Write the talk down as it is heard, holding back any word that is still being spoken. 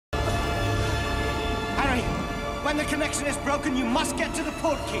When the connection is broken, you must get to the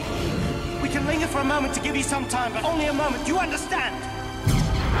portkey. We can linger for a moment to give you some time, but only a moment. Do you understand?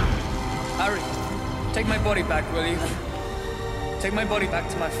 Harry, take my body back, will you? Take my body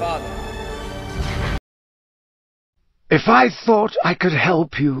back to my father. If I thought I could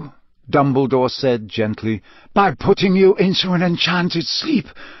help you, Dumbledore said gently, by putting you into an enchanted sleep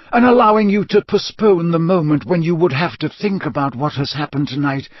and allowing you to postpone the moment when you would have to think about what has happened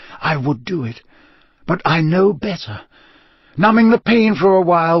tonight, I would do it. But I know better. Numbing the pain for a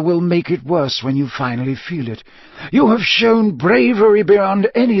while will make it worse when you finally feel it. You have shown bravery beyond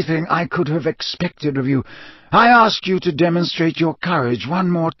anything I could have expected of you. I ask you to demonstrate your courage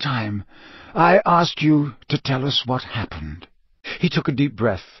one more time. I ask you to tell us what happened." He took a deep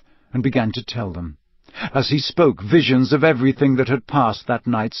breath and began to tell them. As he spoke, visions of everything that had passed that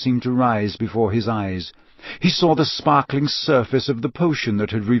night seemed to rise before his eyes. He saw the sparkling surface of the potion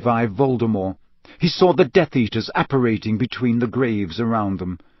that had revived Voldemort. He saw the Death Eaters apparating between the graves around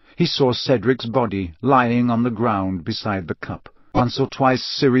them. He saw Cedric's body lying on the ground beside the cup. Once or twice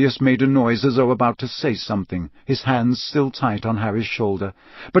Sirius made a noise as though about to say something, his hands still tight on Harry's shoulder,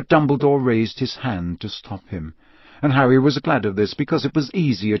 but Dumbledore raised his hand to stop him, and Harry was glad of this because it was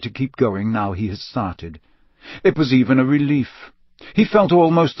easier to keep going now he had started. It was even a relief. He felt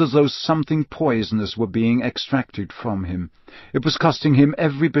almost as though something poisonous were being extracted from him. It was costing him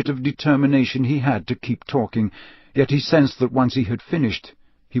every bit of determination he had to keep talking, yet he sensed that once he had finished,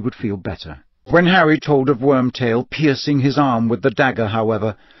 he would feel better. When Harry told of Wormtail piercing his arm with the dagger,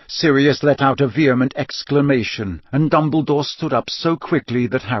 however, Sirius let out a vehement exclamation, and Dumbledore stood up so quickly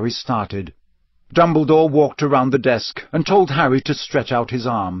that Harry started. Dumbledore walked around the desk and told Harry to stretch out his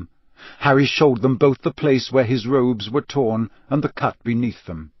arm. Harry showed them both the place where his robes were torn and the cut beneath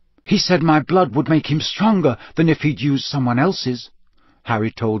them. "He said my blood would make him stronger than if he'd used someone else's," Harry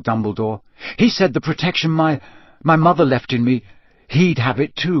told Dumbledore. "He said the protection my mother left in me, he'd have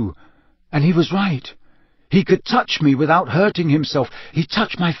it too. And he was right. He could touch me without hurting himself. He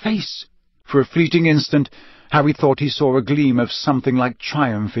touched my face." For a fleeting instant, Harry thought he saw a gleam of something like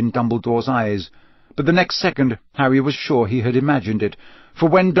triumph in Dumbledore's eyes. But the next second, Harry was sure he had imagined it, for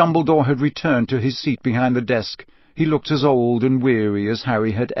when Dumbledore had returned to his seat behind the desk, he looked as old and weary as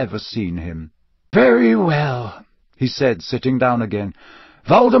Harry had ever seen him. "Very well," he said, sitting down again.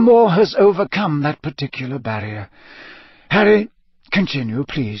 "Voldemort has overcome that particular barrier. Harry, continue,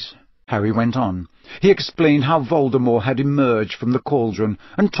 please." Harry went on. He explained how Voldemort had emerged from the cauldron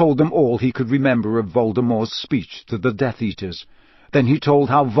and told them all he could remember of Voldemort's speech to the Death Eaters. Then he told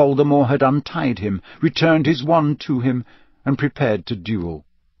how Voldemort had untied him, returned his wand to him, and prepared to duel.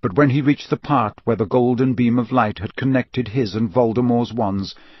 But when he reached the part where the golden beam of light had connected his and Voldemort's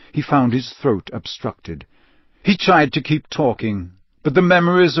wands, he found his throat obstructed. He tried to keep talking, but the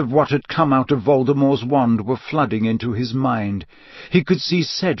memories of what had come out of Voldemort's wand were flooding into his mind. He could see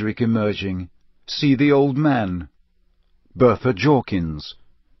Cedric emerging, see the old man, Bertha Jorkins,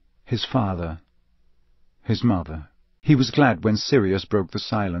 his father, his mother. He was glad when Sirius broke the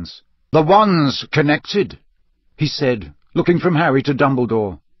silence. "The wand's connected," he said, looking from Harry to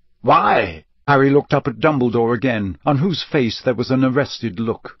Dumbledore. "Why?" Harry looked up at Dumbledore again, on whose face there was an arrested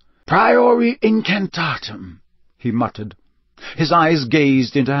look. "Priori Incantatem," he muttered. His eyes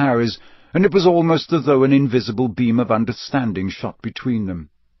gazed into Harry's, and it was almost as though an invisible beam of understanding shot between them.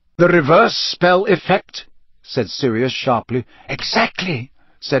 "The reverse spell effect?" said Sirius sharply. "Exactly,"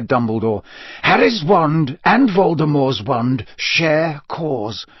 said Dumbledore. "Harry's wand and Voldemort's wand share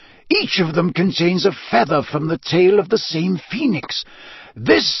cause. Each of them contains a feather from the tail of the same phoenix.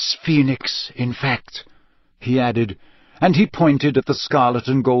 This phoenix, in fact," he added, and he pointed at the scarlet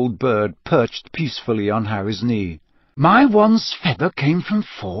and gold bird perched peacefully on Harry's knee. "My wand's feather came from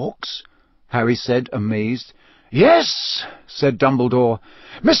Fawkes?" Harry said, amazed. "Yes," said Dumbledore.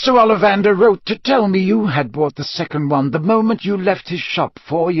 "Mr. Ollivander wrote to tell me you had bought the second one the moment you left his shop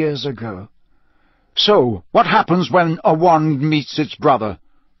 4 years ago." "So, what happens when a wand meets its brother?"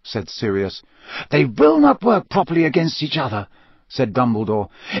 said Sirius. "They will not work properly against each other," said Dumbledore.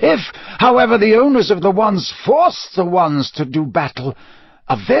 "If, however, the owners of the wands force the wands to do battle,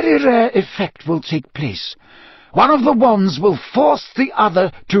 a very rare effect will take place. One of the wands will force the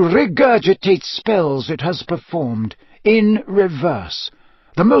other to regurgitate spells it has performed, in reverse,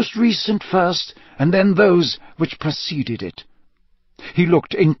 the most recent first, and then those which preceded it." He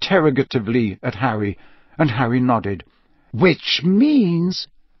looked interrogatively at Harry, and Harry nodded. "Which means,"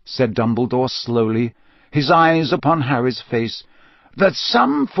 said Dumbledore slowly, his eyes upon Harry's face, "that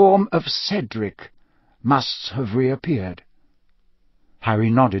some form of Cedric must have reappeared." Harry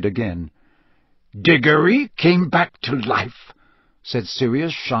nodded again. "Diggory came back to life," said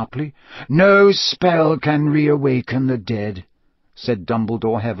Sirius sharply. "No spell can reawaken the dead," said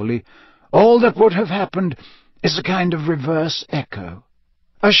Dumbledore heavily. "All that would have happened is a kind of reverse echo.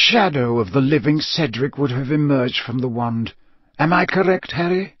 A shadow of the living Cedric would have emerged from the wand. Am I correct,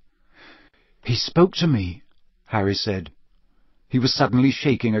 Harry?" "He spoke to me," Harry said. He was suddenly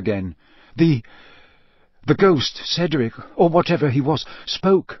shaking again. The ghost, Cedric, or whatever he was,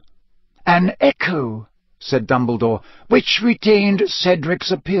 spoke." "An echo," said Dumbledore, "which retained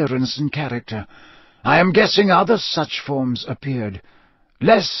Cedric's appearance and character. I am guessing other such forms appeared,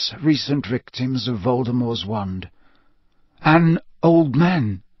 less recent victims of Voldemort's wand." "An old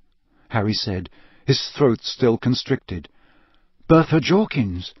man," Harry said, his throat still constricted. "Bertha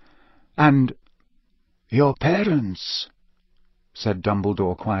Jorkins, and—" "Your parents," said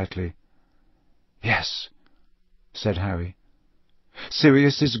Dumbledore quietly. "Yes," said Harry.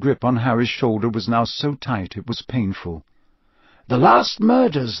 Sirius's grip on Harry's shoulder was now so tight it was painful. "The last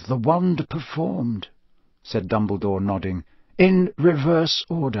murders the wand performed," said Dumbledore, nodding, "in reverse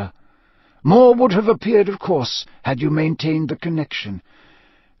order. More would have appeared, of course, had you maintained the connection.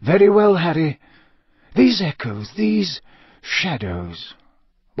 Very well, Harry. These echoes, these shadows,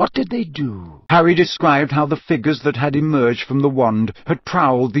 what did they do?" Harry described how the figures that had emerged from the wand had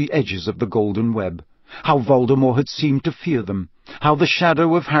prowled the edges of the golden web, how Voldemort had seemed to fear them, how the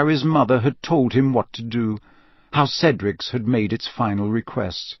shadow of Harry's mother had told him what to do, how Cedric's had made its final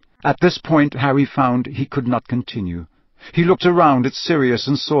request. At this point Harry found he could not continue. He looked around at Sirius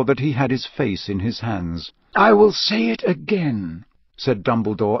and saw that he had his face in his hands. "I will say it again," said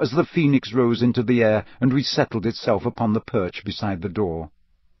Dumbledore, as the phoenix rose into the air and resettled itself upon the perch beside the door.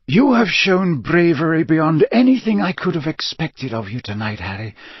 "You have shown bravery beyond anything I could have expected of you tonight,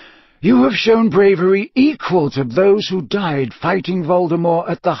 Harry. You have shown bravery equal to those who died fighting Voldemort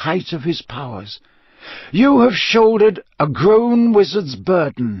at the height of his powers. You have shouldered a grown wizard's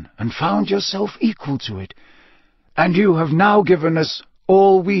burden and found yourself equal to it. And you have now given us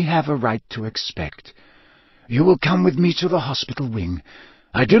all we have a right to expect. You will come with me to the hospital wing.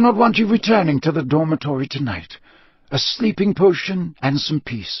 I do not want you returning to the dormitory tonight. A sleeping potion and some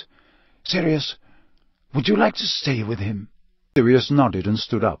peace. Sirius, would you like to stay with him?" Sirius nodded and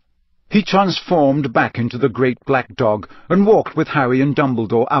stood up. He transformed back into the great black dog and walked with Harry and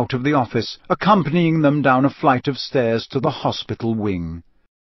Dumbledore out of the office, accompanying them down a flight of stairs to the hospital wing.